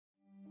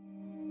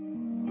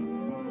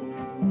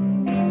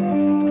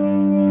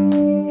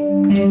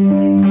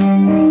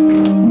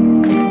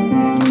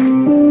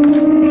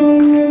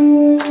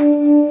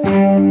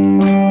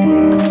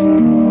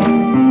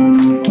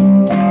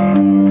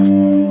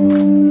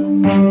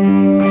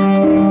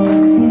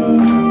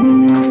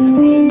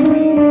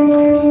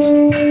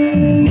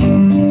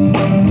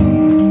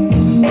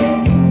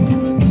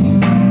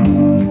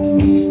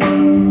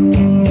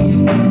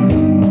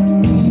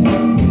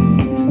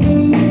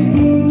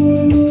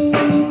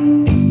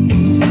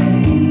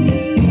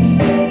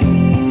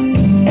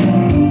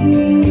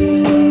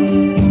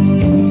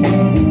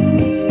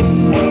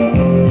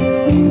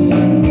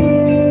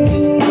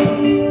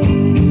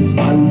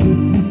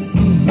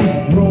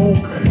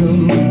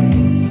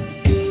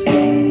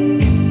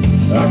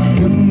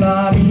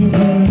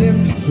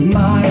to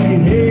my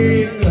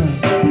head,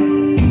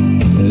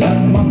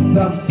 left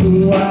myself to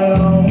a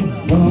long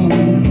fun.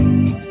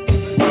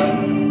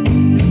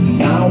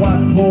 Now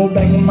I pull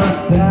back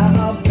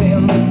myself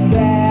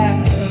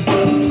instead.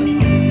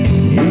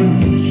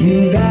 Is it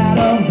true that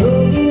I'm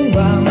good?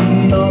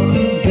 I'm not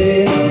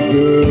this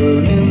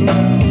burning.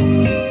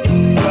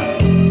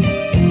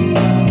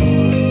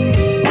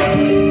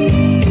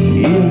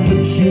 Is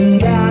it true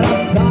that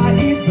I'm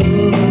tired? The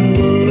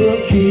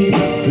world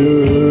keeps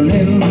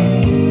turning.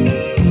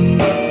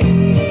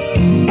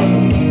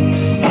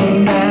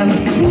 And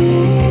it's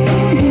true,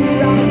 you're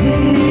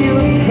rising me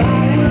the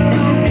fire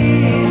I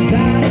need.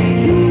 And it's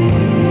true,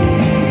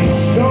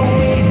 show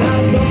me how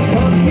to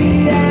put me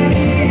at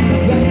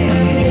ease. And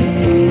you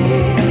see,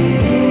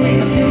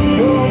 reaching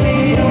for me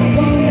up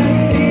on that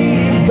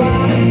deep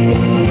bottom.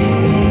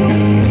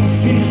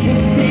 She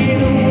should be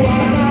the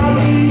one I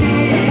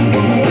believe.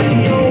 When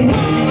you're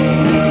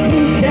one to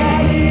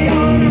carry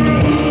on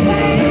and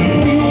take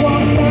me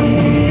one step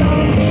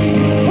beyond.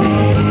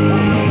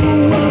 The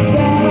ones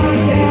that I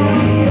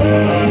can't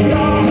turn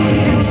on.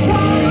 And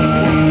try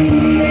to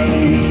make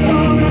you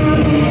stronger.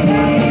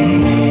 Take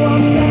me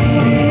one step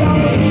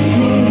beyond.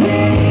 The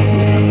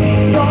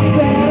ones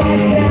that I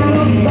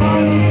can't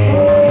find.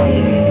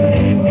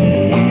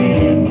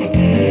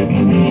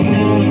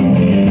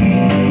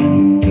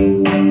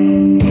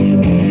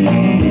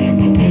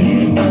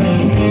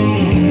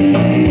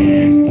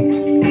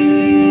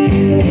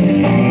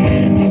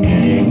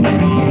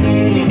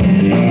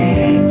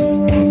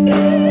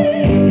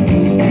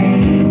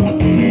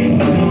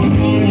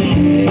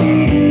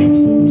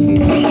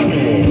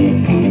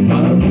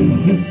 My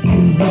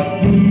resistance is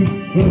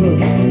deeper.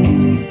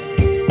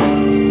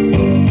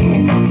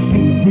 To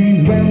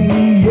breathe when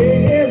the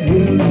air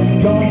is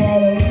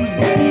gone.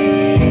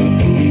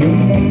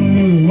 Human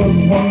is what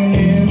one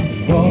is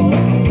for.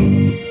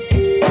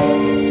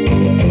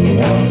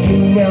 How to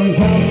end,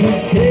 how to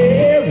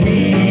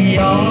carry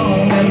on.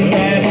 And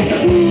that is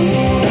true.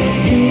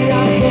 You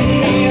rise for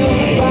me a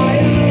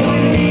fire I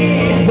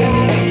need.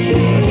 That's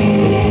true.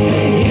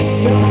 You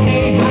show me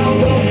how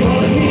to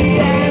put me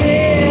at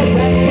ease.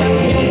 And when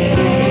you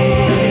see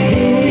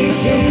you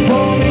reaching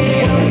for me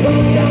up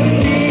on that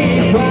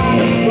deep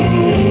bottom.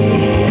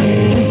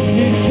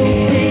 She should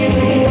be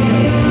the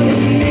one I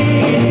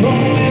need.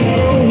 When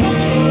you're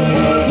one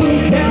to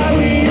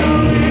carry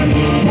on and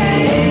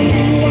take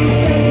you one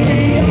step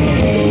beyond.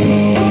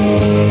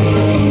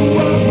 The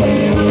ones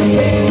that I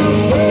cannot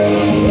turn.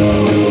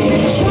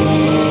 Try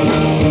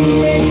to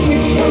make you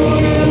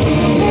stronger.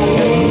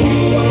 Take you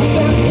one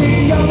step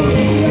beyond.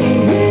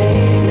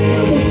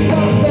 The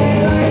stuff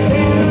that I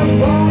cannot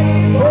buy.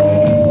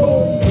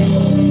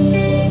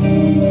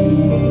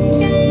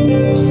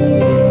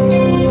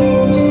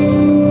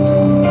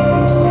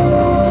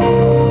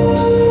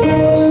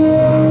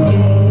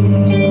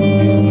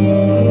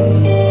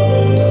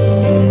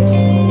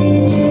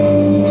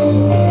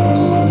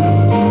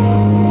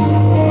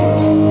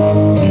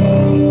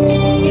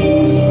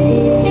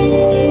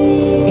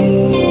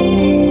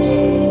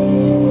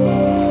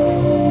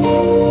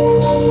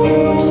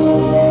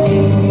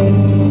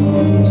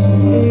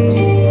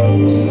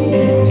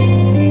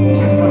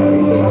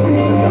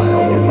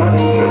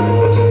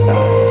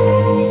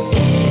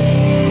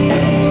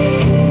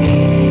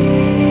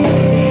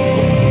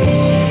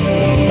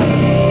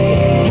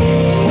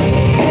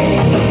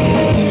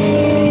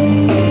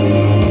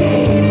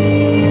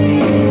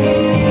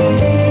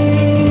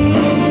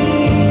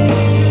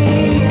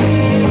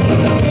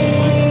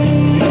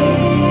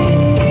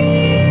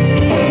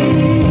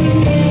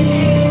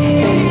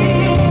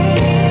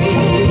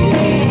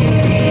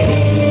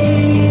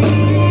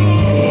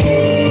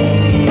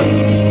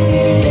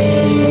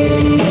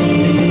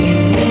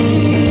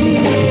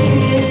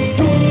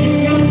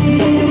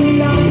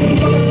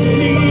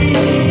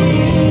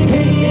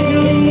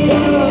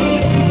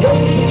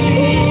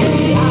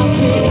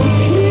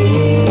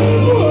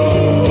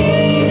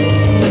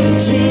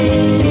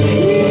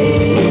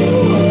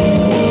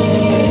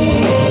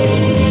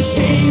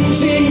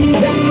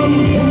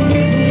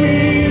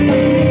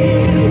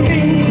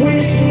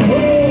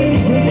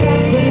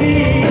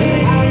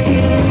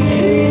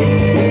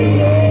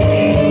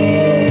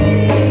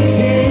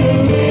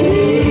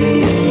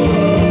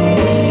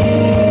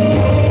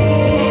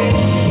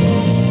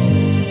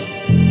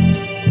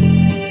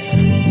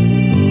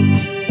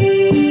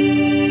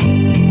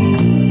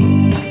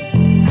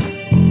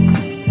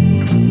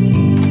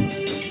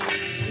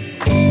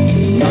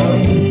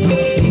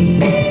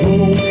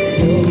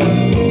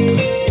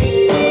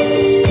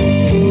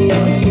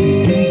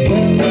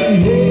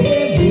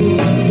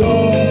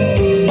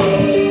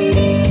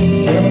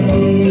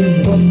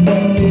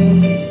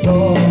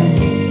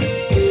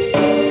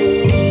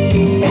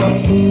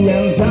 To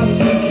ends up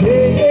to